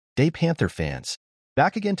Day Panther fans,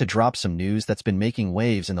 back again to drop some news that's been making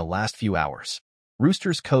waves in the last few hours.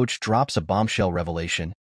 Roosters coach drops a bombshell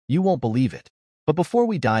revelation. You won't believe it. But before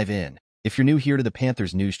we dive in, if you're new here to the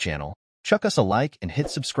Panthers News channel, chuck us a like and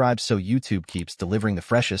hit subscribe so YouTube keeps delivering the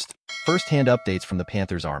freshest, first-hand updates from the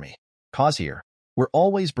Panthers Army. Cause here, we're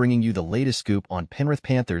always bringing you the latest scoop on Pernith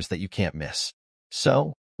Panthers that you can't miss.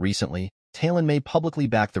 So, recently, Talon May publicly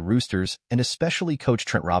backed the Roosters and especially coach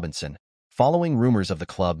Trent Robinson, following rumors of the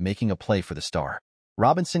club making a play for the star.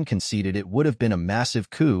 Robinson conceded it would have been a massive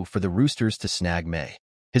coup for the Roosters to snag May.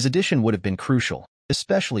 His addition would have been crucial,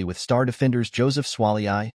 especially with star defenders Joseph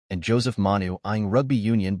Swaliai and Joseph Manu eyeing rugby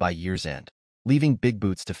union by year's end, leaving big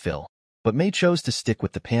boots to fill. But May chose to stick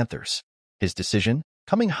with the Panthers. His decision,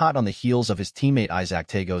 coming hot on the heels of his teammate Isaac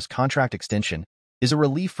Tago's contract extension, is a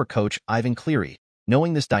relief for coach Ivan Cleary,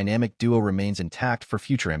 knowing this dynamic duo remains intact for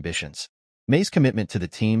future ambitions. May's commitment to the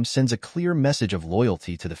team sends a clear message of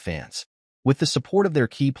loyalty to the fans. With the support of their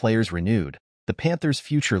key players renewed, the Panthers'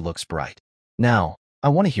 future looks bright. Now, I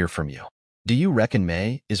want to hear from you. Do you reckon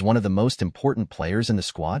May is one of the most important players in the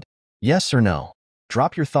squad? Yes or no?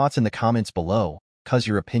 Drop your thoughts in the comments below, cause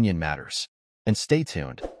your opinion matters. And stay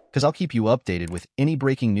tuned, cause I'll keep you updated with any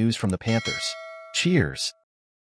breaking news from the Panthers. Cheers!